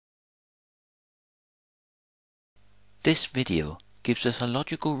This video gives us a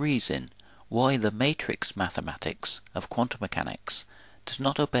logical reason why the matrix mathematics of quantum mechanics does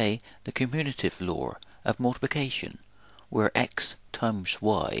not obey the commutative law of multiplication, where x times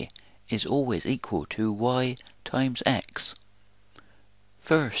y is always equal to y times x.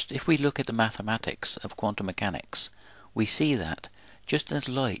 First, if we look at the mathematics of quantum mechanics, we see that, just as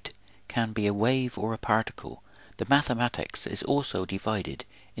light can be a wave or a particle, the mathematics is also divided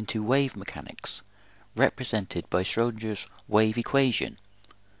into wave mechanics, represented by Schrödinger's wave equation,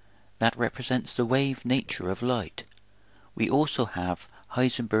 that represents the wave nature of light. We also have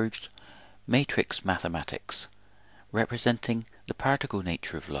Heisenberg's matrix mathematics, representing the particle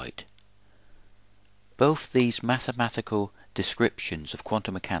nature of light. Both these mathematical descriptions of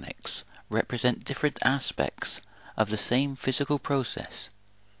quantum mechanics represent different aspects of the same physical process.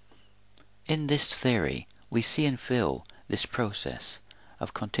 In this theory, we see and feel this process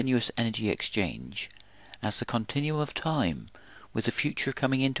of continuous energy exchange as the continuum of time, with the future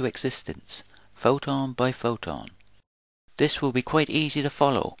coming into existence, photon by photon. This will be quite easy to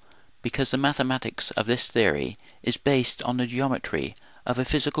follow, because the mathematics of this theory is based on the geometry of a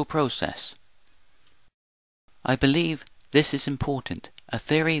physical process. I believe this is important. A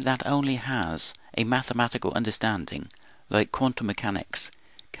theory that only has a mathematical understanding, like quantum mechanics,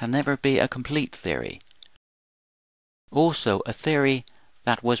 can never be a complete theory. Also, a theory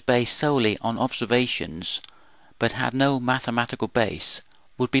that was based solely on observations but had no mathematical base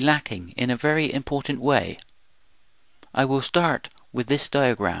would be lacking in a very important way. I will start with this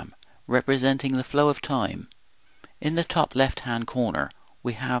diagram representing the flow of time. In the top left-hand corner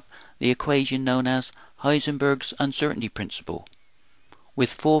we have the equation known as Heisenberg's uncertainty principle,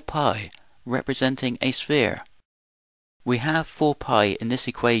 with 4 pi representing a sphere. We have 4 pi in this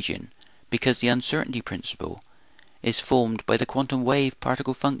equation because the uncertainty principle is formed by the quantum wave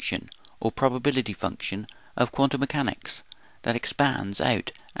particle function or probability function of quantum mechanics that expands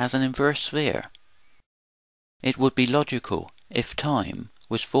out as an inverse sphere. It would be logical if time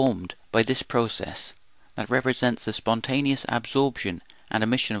was formed by this process that represents the spontaneous absorption and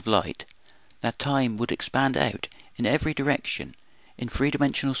emission of light, that time would expand out in every direction in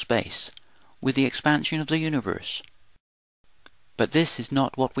three-dimensional space with the expansion of the universe. But this is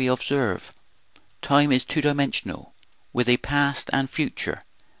not what we observe. Time is two-dimensional, with a past and future,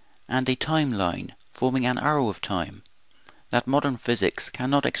 and a timeline forming an arrow of time that modern physics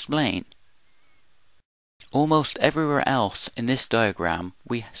cannot explain. Almost everywhere else in this diagram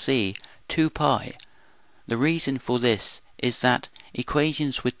we see 2 pi. The reason for this is that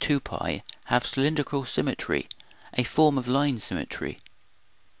equations with 2 pi have cylindrical symmetry, a form of line symmetry.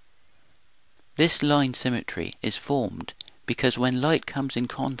 This line symmetry is formed because when light comes in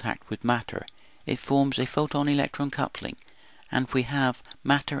contact with matter, it forms a photon-electron coupling, and we have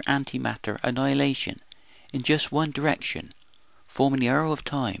matter-antimatter annihilation in just one direction, forming the arrow of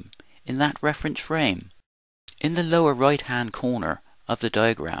time in that reference frame. In the lower right-hand corner of the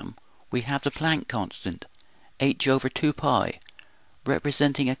diagram, we have the Planck constant, h over 2 pi,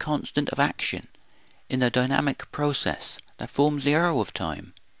 representing a constant of action in the dynamic process that forms the arrow of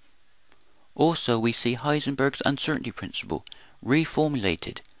time. Also, we see Heisenberg's uncertainty principle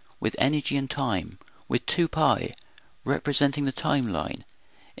reformulated with energy and time, with 2 pi representing the timeline,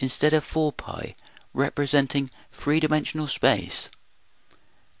 instead of 4 pi representing three-dimensional space.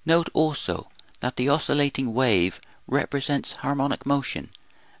 Note also that the oscillating wave represents harmonic motion,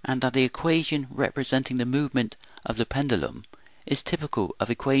 and that the equation representing the movement of the pendulum is typical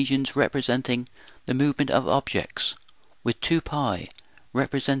of equations representing the movement of objects, with 2 pi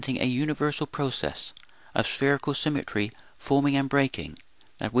representing a universal process of spherical symmetry forming and breaking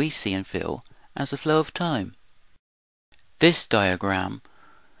that we see and feel as the flow of time. This diagram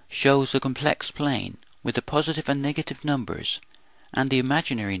shows a complex plane with the positive and negative numbers and the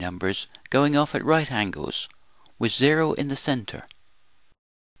imaginary numbers going off at right angles, with 0 in the center.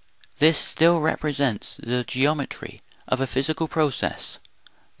 This still represents the geometry of a physical process.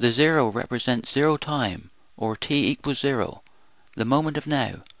 The 0 represents 0 time, or t equals 0, the moment of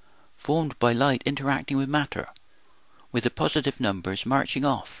now, formed by light interacting with matter, with the positive numbers marching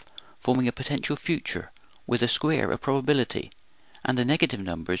off, forming a potential future with a square of probability, and the negative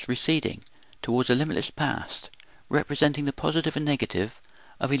numbers receding towards a limitless past, representing the positive and negative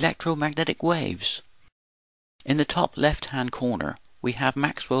of electromagnetic waves. In the top left-hand corner, we have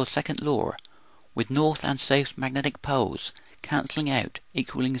Maxwell's second law, with north and south magnetic poles cancelling out,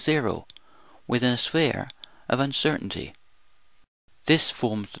 equaling 0, within a sphere of uncertainty. This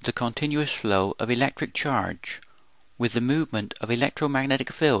forms the continuous flow of electric charge, with the movement of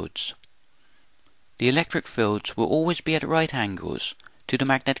electromagnetic fields. The electric fields will always be at right angles to the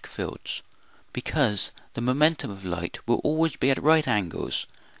magnetic fields, because the momentum of light will always be at right angles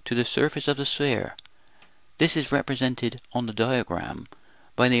to the surface of the sphere. This is represented on the diagram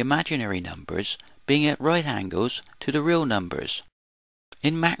by the imaginary numbers being at right angles to the real numbers.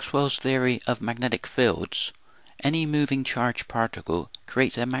 In Maxwell's theory of magnetic fields, any moving charged particle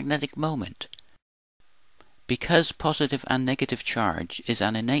creates a magnetic moment. Because positive and negative charge is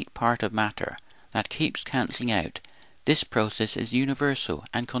an innate part of matter that keeps cancelling out, this process is universal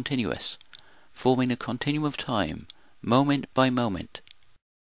and continuous, forming a continuum of time, moment by moment.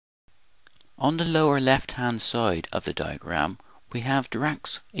 On the lower left-hand side of the diagram, we have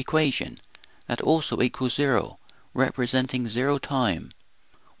Dirac's equation that also equals zero, representing zero time,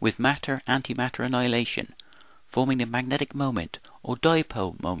 with matter-antimatter annihilation, forming the magnetic moment or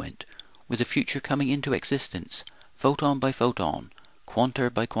dipole moment, with the future coming into existence, photon by photon,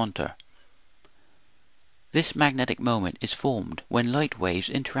 quanta by quanta. This magnetic moment is formed when light waves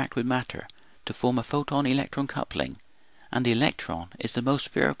interact with matter to form a photon-electron coupling, and the electron is the most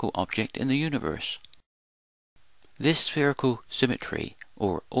spherical object in the universe. This spherical symmetry,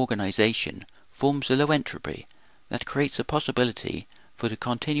 or organization, forms a low entropy that creates a possibility for the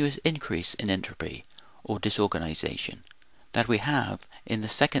continuous increase in entropy, or disorganization, that we have in the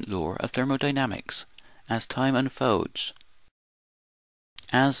second law of thermodynamics as time unfolds.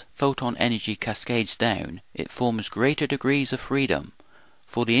 As photon energy cascades down, it forms greater degrees of freedom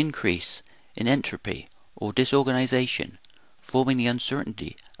for the increase in entropy or disorganization, forming the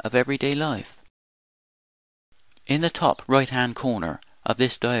uncertainty of everyday life. In the top right-hand corner of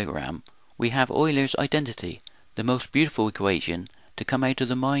this diagram, we have Euler's identity, the most beautiful equation to come out of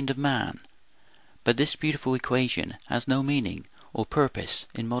the mind of man. But this beautiful equation has no meaning or purpose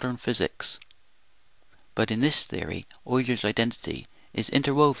in modern physics. But in this theory, Euler's identity is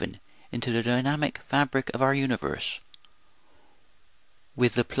interwoven into the dynamic fabric of our universe,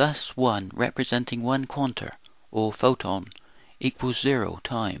 with the plus one representing one quanta, or photon, equals zero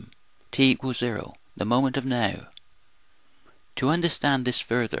time, t equals zero, the moment of now. To understand this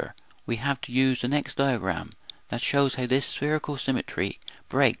further, we have to use the next diagram that shows how this spherical symmetry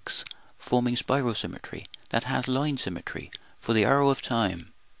breaks, forming spiral symmetry that has line symmetry for the arrow of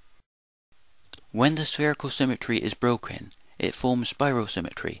time. When the spherical symmetry is broken, it forms spiral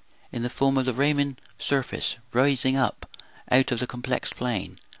symmetry in the form of the Riemann surface rising up out of the complex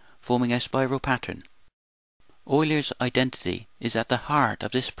plane, forming a spiral pattern. Euler's identity is at the heart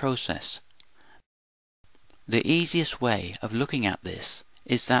of this process. The easiest way of looking at this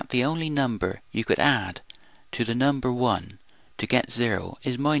is that the only number you could add to the number 1 to get 0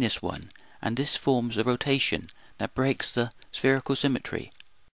 is minus 1, and this forms a rotation that breaks the spherical symmetry.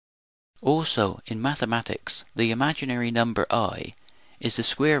 Also, in mathematics, the imaginary number I is the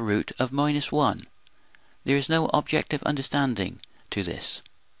square root of minus 1. There is no objective understanding to this.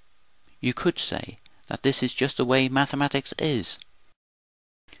 You could say that this is just the way mathematics is.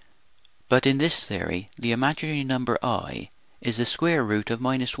 But in this theory, the imaginary number I is the square root of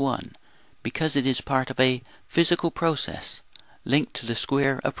minus 1, because it is part of a physical process linked to the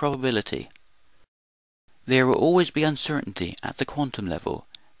square of probability. There will always be uncertainty at the quantum level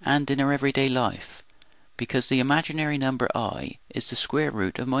and in our everyday life, because the imaginary number I is the square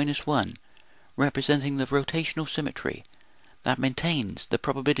root of minus 1, representing the rotational symmetry that maintains the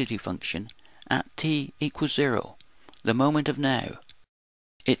probability function at t equals 0, the moment of now.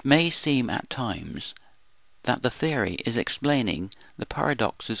 It may seem at times that the theory is explaining the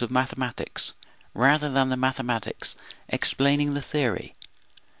paradoxes of mathematics, rather than the mathematics explaining the theory.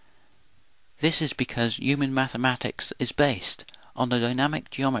 This is because human mathematics is based on the dynamic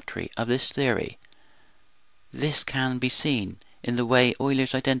geometry of this theory. This can be seen in the way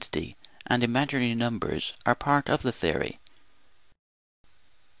Euler's identity and imaginary numbers are part of the theory.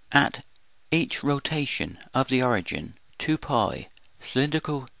 At each rotation of the origin, 2 pi,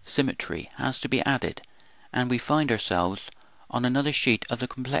 cylindrical symmetry has to be added, and we find ourselves on another sheet of the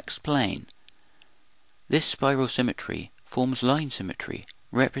complex plane. This spiral symmetry forms line symmetry,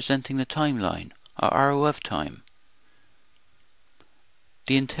 representing the timeline, or arrow of time.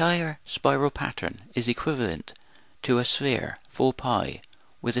 The entire spiral pattern is equivalent to a sphere, 4 pi,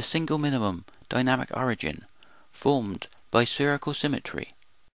 with a single minimum dynamic origin, formed by spherical symmetry.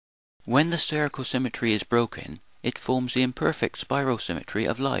 When the spherical symmetry is broken, it forms the imperfect spiral symmetry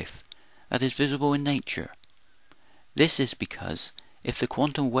of life that is visible in nature. This is because if the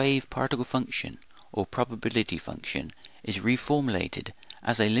quantum wave particle function or probability function is reformulated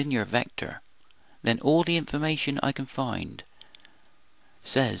as a linear vector, then all the information I can find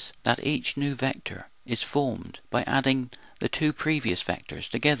says that each new vector is formed by adding the 2 previous vectors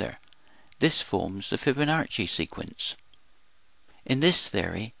together. This forms the Fibonacci sequence. In this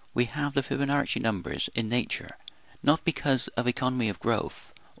theory, we have the Fibonacci numbers in nature, not because of economy of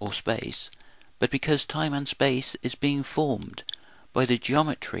growth or space, but because time and space is being formed by the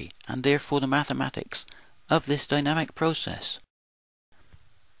geometry and therefore the mathematics of this dynamic process.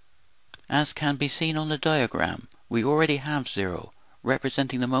 As can be seen on the diagram, we already have 0,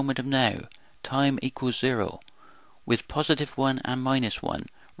 representing the moment of now, time equals 0, with positive 1 and minus 1,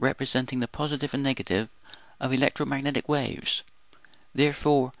 representing the positive and negative of electromagnetic waves.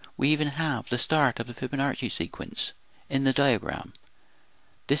 Therefore, we even have the start of the Fibonacci sequence in the diagram.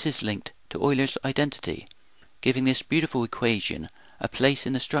 This is linked to Euler's identity, giving this beautiful equation a place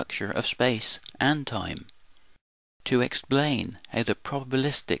in the structure of space and time. To explain how the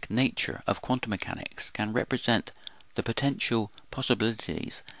probabilistic nature of quantum mechanics can represent the potential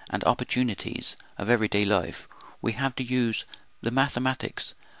possibilities and opportunities of everyday life, we have to use the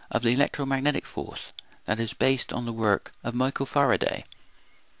mathematics of the electromagnetic force that is based on the work of Michael Faraday.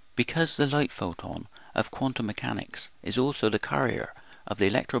 Because the light photon of quantum mechanics is also the carrier of the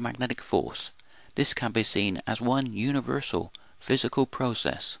electromagnetic force, this can be seen as one universal physical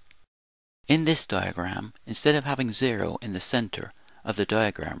process. In this diagram, instead of having 0 in the center of the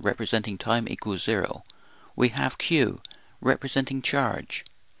diagram representing time equals 0, we have Q representing charge.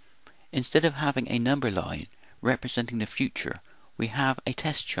 Instead of having a number line representing the future, we have a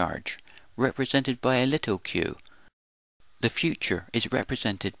test charge represented by a little q. The future is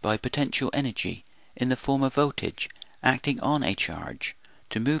represented by potential energy in the form of voltage acting on a charge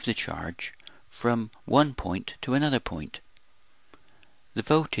to move the charge from one point to another point. The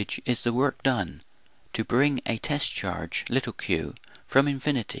voltage is the work done to bring a test charge, little q, from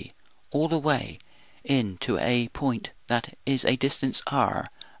infinity all the way in to a point that is a distance r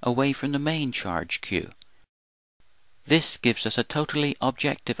away from the main charge q. This gives us a totally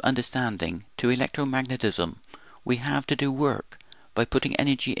objective understanding to electromagnetism. We have to do work by putting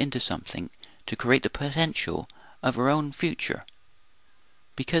energy into something to create the potential of our own future.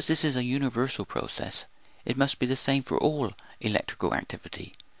 Because this is a universal process, it must be the same for all electrical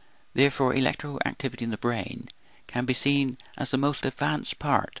activity. Therefore, electrical activity in the brain can be seen as the most advanced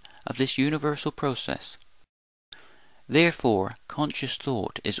part of this universal process. Therefore, conscious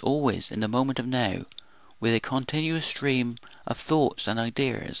thought is always in the moment of now, with a continuous stream of thoughts and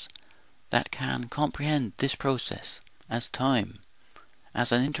ideas that can comprehend this process as time,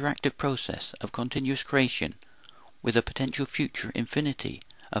 as an interactive process of continuous creation with a potential future infinity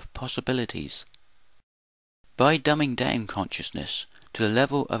of possibilities. By dumbing down consciousness to the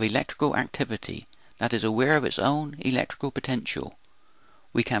level of electrical activity that is aware of its own electrical potential,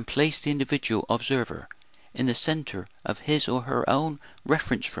 we can place the individual observer in the center of his or her own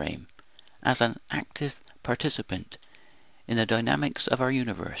reference frame as an active participant in the dynamics of our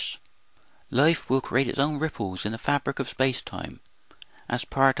universe. Life will create its own ripples in the fabric of space-time as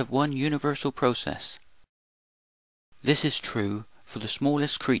part of one universal process. This is true for the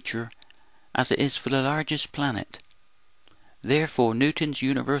smallest creature as it is for the largest planet. Therefore, Newton's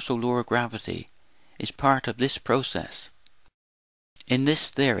universal law of gravity is part of this process. In this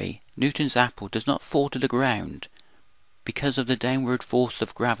theory, Newton's apple does not fall to the ground because of the downward force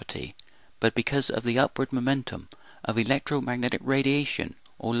of gravity, but because of the upward momentum of electromagnetic radiation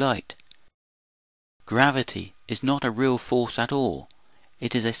or light. Gravity is not a real force at all.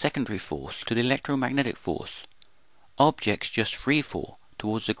 It is a secondary force to the electromagnetic force. Objects just freefall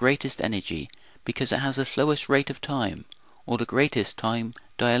towards the greatest energy because it has the slowest rate of time, or the greatest time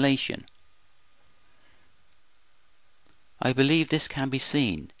dilation. I believe this can be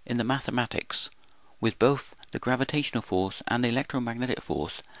seen in the mathematics, with both the gravitational force and the electromagnetic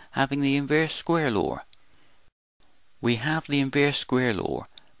force having the inverse square law. We have the inverse square law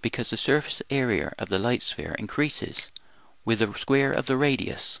because the surface area of the light sphere increases with the square of the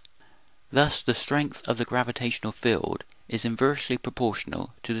radius. Thus, the strength of the gravitational field is inversely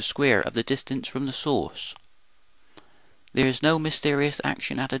proportional to the square of the distance from the source. There is no mysterious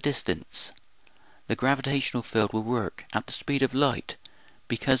action at a distance. The gravitational field will work at the speed of light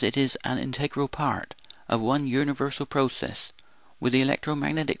because it is an integral part of one universal process with the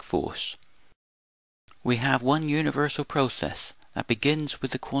electromagnetic force. We have one universal process that begins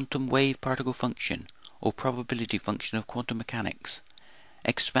with the quantum wave-particle function or probability function of quantum mechanics,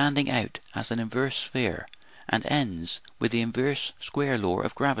 expanding out as an inverse sphere, and ends with the inverse square law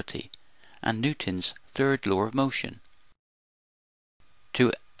of gravity and Newton's third law of motion.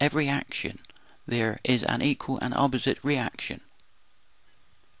 To every action there is an equal and opposite reaction.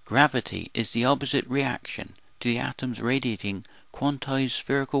 Gravity is the opposite reaction to the atoms radiating quantized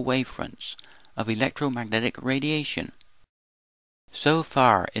spherical wavefronts of electromagnetic radiation. So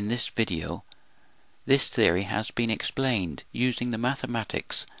far in this video, This theory has been explained using the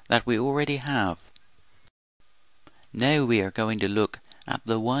mathematics that we already have. Now we are going to look at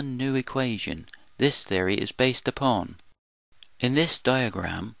the one new equation this theory is based upon. In this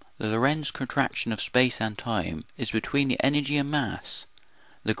diagram, the Lorentz contraction of space and time is between the energy and mass.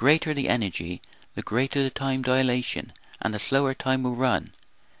 The greater the energy, the greater the time dilation, and the slower time will run.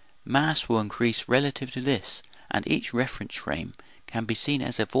 Mass will increase relative to this, and each reference frame can be seen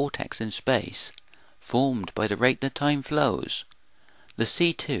as a vortex in space, formed by the rate that time flows. The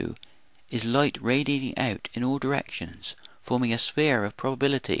C2 is light radiating out in all directions, forming a sphere of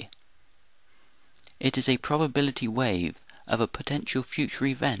probability. It is a probability wave of a potential future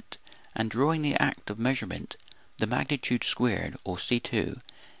event, and during the act of measurement, the magnitude squared, or C2,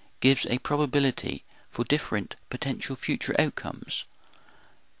 gives a probability for different potential future outcomes.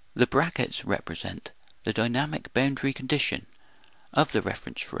 The brackets represent the dynamic boundary condition of the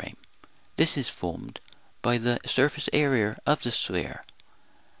reference frame. This is formed by the surface area of the sphere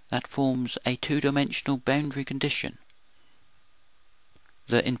that forms a two-dimensional boundary condition.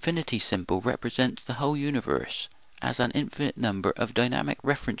 The infinity symbol represents the whole universe as an infinite number of dynamic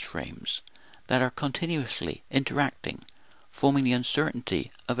reference frames that are continuously interacting, forming the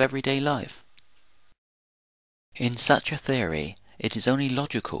uncertainty of everyday life. In such a theory, it is only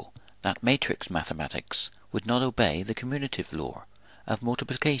logical that matrix mathematics would not obey the commutative law of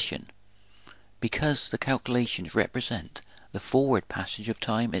multiplication, because the calculations represent the forward passage of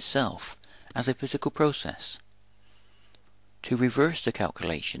time itself as a physical process. To reverse the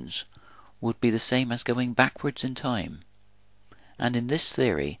calculations would be the same as going backwards in time, and in this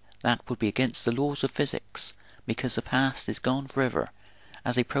theory that would be against the laws of physics, because the past is gone forever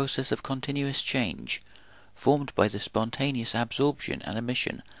as a process of continuous change, formed by the spontaneous absorption and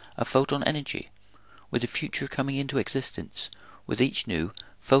emission of photon energy, with the future coming into existence with each new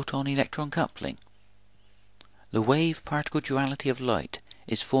photon-electron coupling. The wave-particle duality of light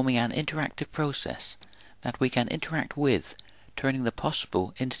is forming an interactive process that we can interact with, turning the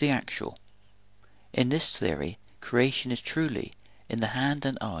possible into the actual. In this theory, creation is truly in the hand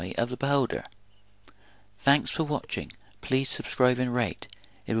and eye of the beholder. Thanks for watching. Please subscribe and rate.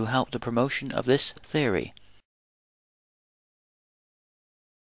 It will help the promotion of this theory.